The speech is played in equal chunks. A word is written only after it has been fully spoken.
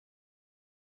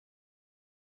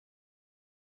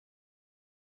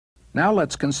Now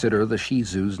let's consider the Shih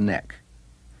Tzu's neck.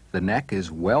 The neck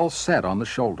is well set on the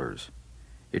shoulders.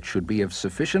 It should be of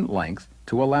sufficient length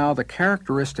to allow the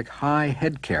characteristic high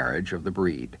head carriage of the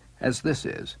breed, as this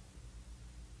is.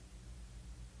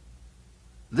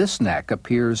 This neck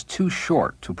appears too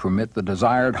short to permit the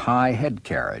desired high head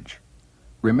carriage.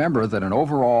 Remember that an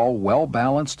overall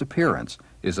well-balanced appearance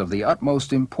is of the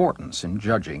utmost importance in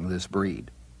judging this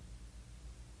breed.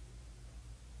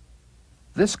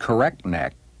 This correct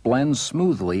neck blends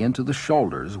smoothly into the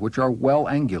shoulders, which are well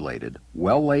angulated,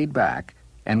 well laid back,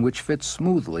 and which fit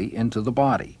smoothly into the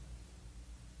body.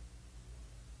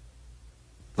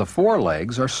 The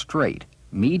forelegs are straight,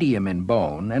 medium in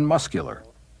bone, and muscular.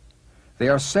 They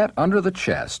are set under the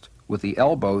chest, with the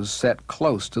elbows set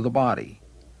close to the body.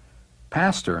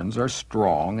 Pasterns are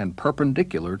strong and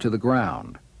perpendicular to the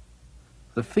ground.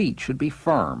 The feet should be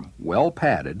firm, well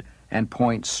padded, and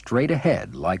point straight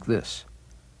ahead like this.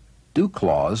 Dew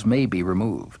claws may be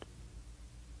removed.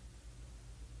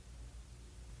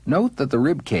 Note that the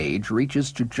rib cage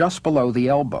reaches to just below the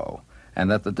elbow, and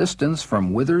that the distance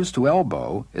from withers to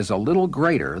elbow is a little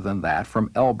greater than that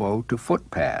from elbow to foot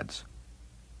pads.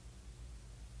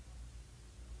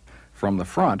 From the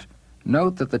front,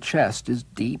 note that the chest is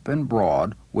deep and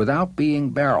broad without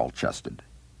being barrel-chested.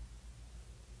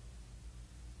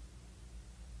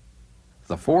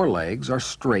 The forelegs are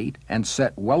straight and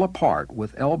set well apart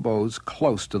with elbows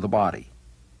close to the body.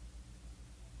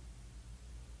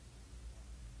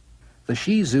 The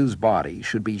Shih Tzu's body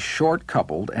should be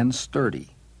short-coupled and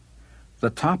sturdy. The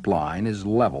top line is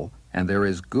level and there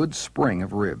is good spring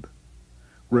of rib.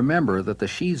 Remember that the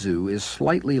Shih Tzu is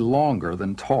slightly longer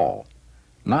than tall,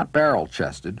 not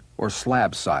barrel-chested or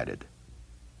slab-sided.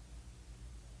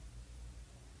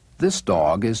 This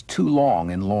dog is too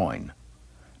long in loin.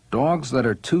 Dogs that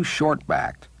are too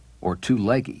short-backed or too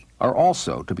leggy are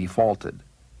also to be faulted.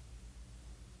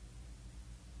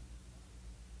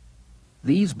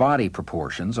 These body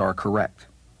proportions are correct.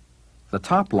 The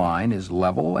top line is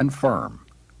level and firm,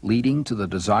 leading to the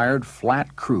desired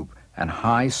flat croup and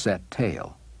high-set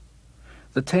tail.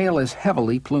 The tail is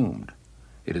heavily plumed.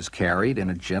 It is carried in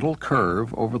a gentle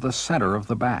curve over the center of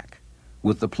the back,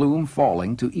 with the plume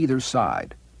falling to either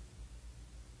side.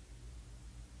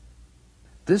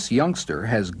 This youngster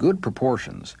has good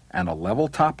proportions and a level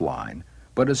top line,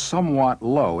 but is somewhat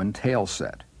low in tail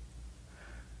set.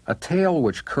 A tail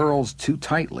which curls too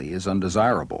tightly is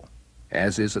undesirable,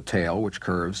 as is a tail which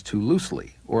curves too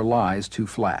loosely or lies too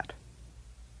flat.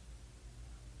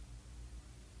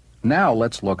 Now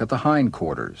let's look at the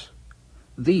hindquarters.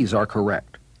 These are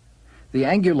correct. The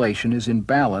angulation is in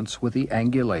balance with the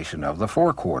angulation of the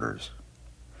forequarters.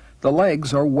 The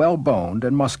legs are well boned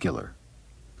and muscular.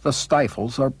 The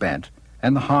stifles are bent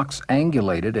and the hocks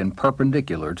angulated and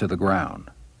perpendicular to the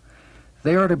ground.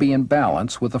 They are to be in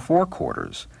balance with the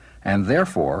forequarters and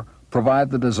therefore provide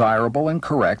the desirable and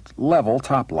correct level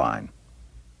top line.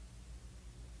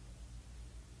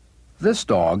 This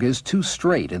dog is too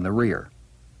straight in the rear.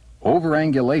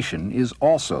 Overangulation is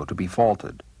also to be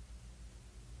faulted.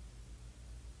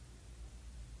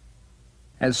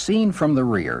 As seen from the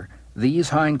rear, these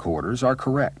hindquarters are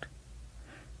correct.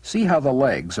 See how the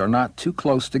legs are not too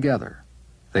close together.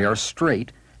 They are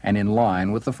straight and in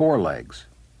line with the forelegs.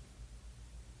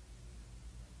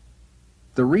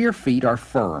 The rear feet are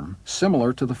firm,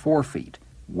 similar to the forefeet,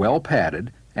 well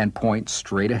padded, and point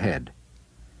straight ahead.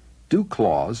 Dew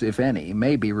claws, if any,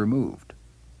 may be removed.